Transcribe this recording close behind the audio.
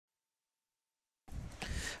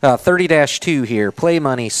30-2 here. Play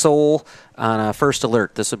money, Soul on First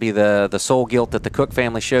Alert. This would be the Soul Gilt that the Cook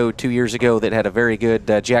family showed 2 years ago that had a very good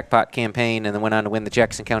jackpot campaign and then went on to win the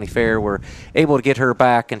Jackson County Fair. We're able to get her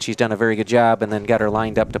back, and she's done a very good job, and then got her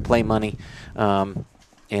lined up to play money. Yeah,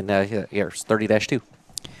 it's 30-2.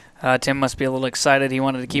 Tim must be a little excited. He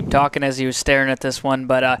wanted to keep talking as he was staring at this one,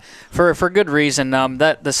 but for good reason.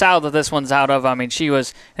 That the sow that this one's out of, I mean, she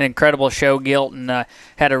was an incredible show gilt and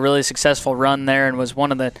had a really successful run there and was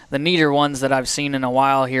one of the neater ones that I've seen in a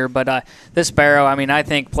while here. But this barrow, I mean, I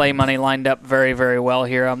think Play Money lined up very, very well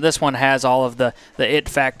here. This one has all of the it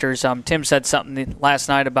factors. Tim said something last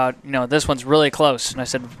night about, this one's really close. And I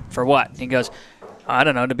said, for what? And he goes, I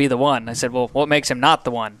don't know, to be the one. I said, well, what makes him not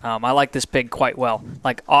the one? I like this pig quite well.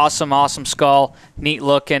 Like, awesome skull, neat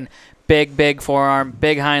looking, big forearm,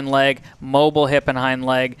 big hind leg, mobile hip and hind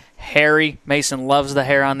leg, hairy. Mason loves the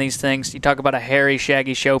hair on these things. You talk about a hairy,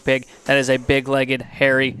 shaggy show pig. That is a big-legged,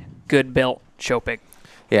 hairy, good-built show pig.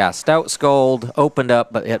 Yeah, stout skulled, opened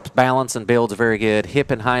up, but its balance and build's very good.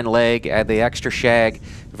 Hip and hind leg, add the extra shag,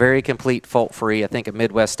 very complete, fault-free. I think a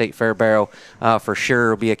Midwest State Fair barrow for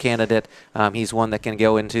sure will be a candidate. He's one that can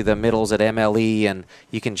go into the middles at MLE, and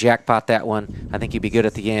you can jackpot that one. I think he'd be good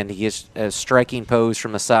at the end. He is a striking pose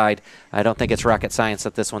from the side. I don't think it's rocket science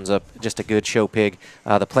that this one's just a good show pig.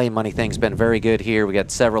 The Play Money thing's been very good here. We got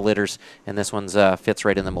several litters, and this one's fits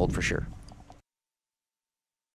right in the mold for sure.